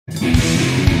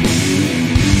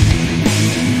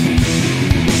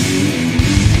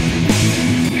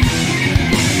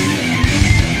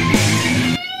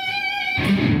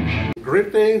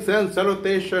Greetings and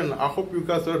salutations. I hope you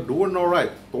guys are doing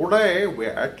alright. Today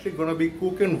we're actually gonna be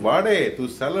cooking vadai to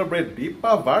celebrate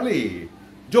DEEPAVALI.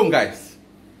 Jom guys.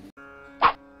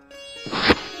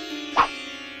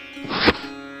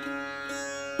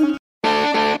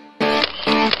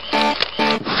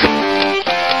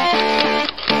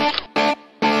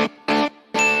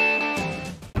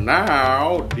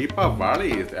 Now,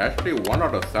 DEEPAVALI is actually one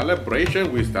of the celebrations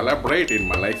we celebrate in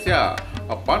Malaysia.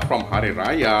 Apart from Hari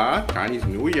Raya, Chinese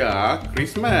New Year,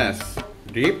 Christmas,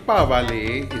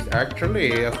 DEEPAVALI is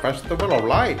actually a festival of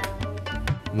light.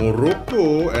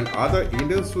 Murukku and other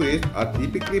Indian sweets are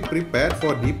typically prepared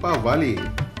for DEEPAVALI.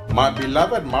 My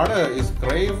beloved mother is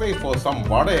craving for some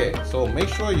vadai, so make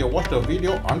sure you watch the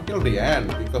video until the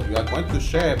end because we are going to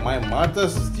share my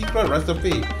mother's secret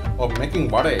recipe of making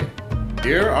vadai.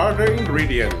 Here are the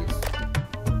ingredients.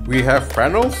 We have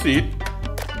fennel seed,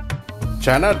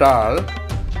 chana dal.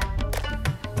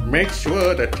 Make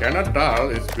sure the chana dal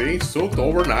is being soaked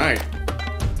overnight.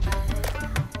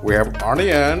 We have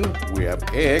onion, we have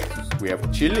eggs, we have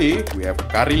chili, we have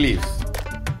curry leaves.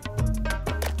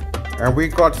 And we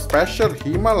got special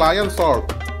Himalayan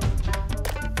salt.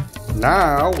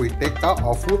 Now we take out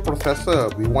our food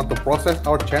processor. We want to process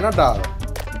our chana dal.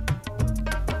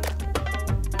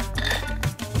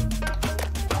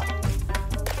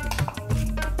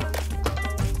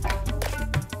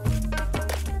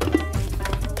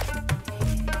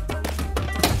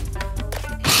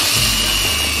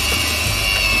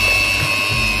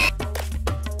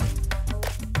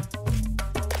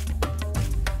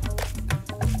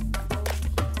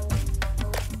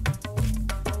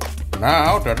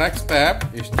 Now the next step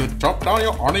is to chop down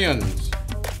your onions.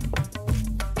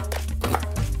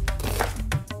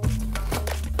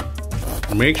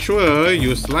 Make sure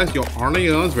you slice your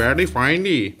onions very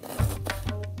finely.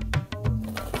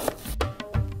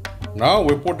 Now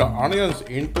we put the onions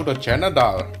into the chana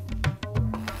dal.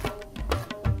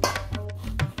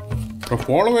 The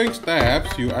following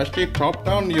steps, you actually chop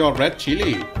down your red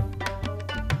chili.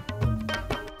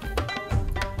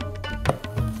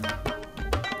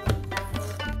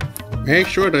 Make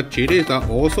sure the chilies are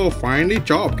also finely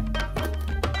chopped.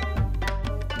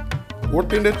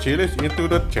 Putting the chilies into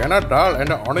the chana dal and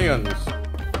the onions.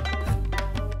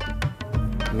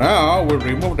 Now we'll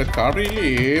remove the curry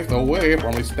leaves away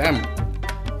from its stem.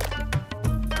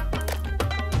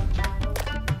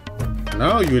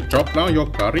 Now you chop down your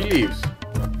curry leaves.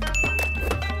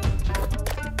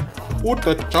 Put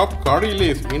the chopped curry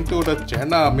leaves into the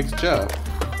chana mixture.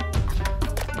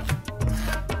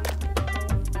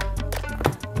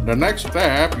 The next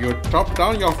step, you chop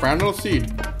down your fennel seed.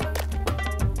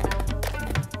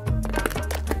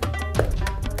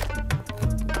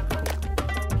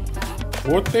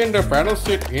 Put in the fennel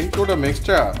seed into the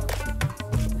mixture.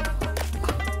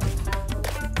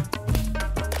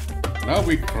 Now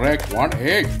we crack one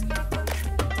egg.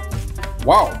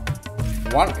 Wow!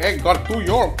 One egg got 2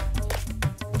 yolks.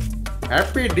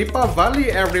 Happy DEEPAVALI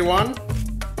everyone!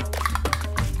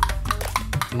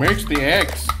 Mix the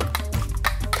eggs.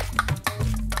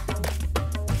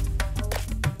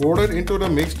 Pour it into the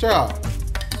mixture.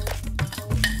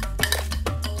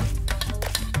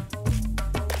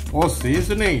 For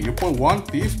seasoning, you put 1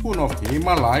 teaspoon of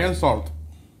Himalayan salt.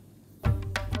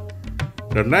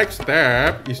 The next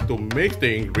step is to mix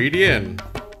the ingredient.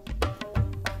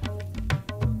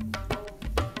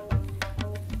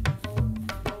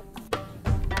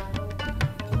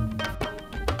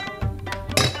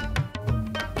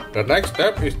 The next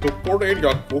step is to put in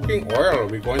your cooking oil.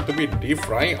 We're going to be deep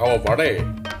frying our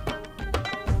vadai.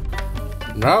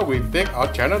 Now we take our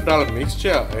chana dal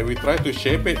mixture and we try to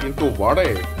shape it into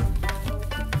vadai.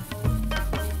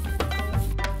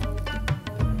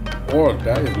 Oh,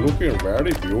 that is looking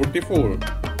very beautiful.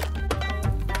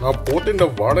 Now put in the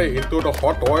vadai into the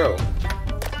hot oil.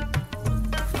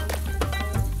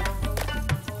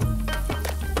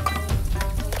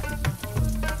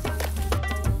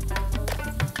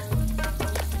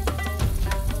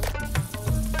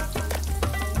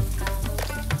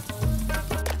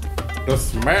 The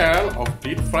smell of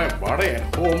deep fried vadai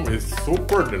at home is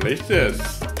super delicious.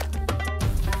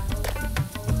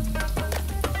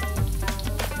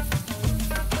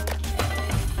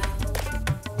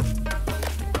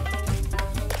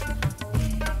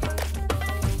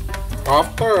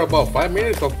 After about 5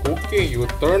 minutes of cooking, you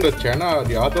turn the chana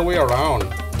the other way around.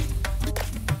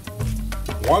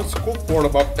 Once cooked for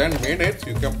about 10 minutes,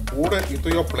 you can put it into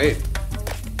your plate.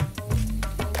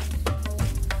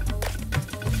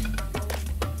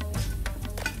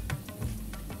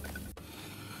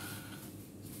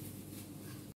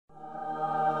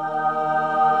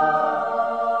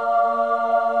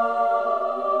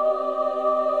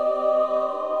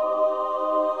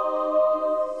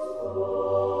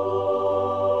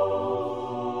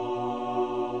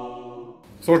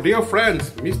 So dear friends,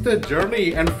 Mr.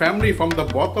 Journey and family, from the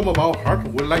bottom of our heart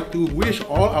would like to wish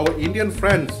all our Indian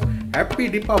friends Happy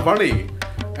DEEPAVALI.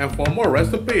 And for more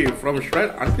recipe from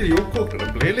shred until you cooked, the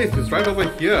playlist is right over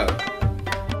here.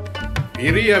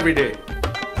 Iri every day.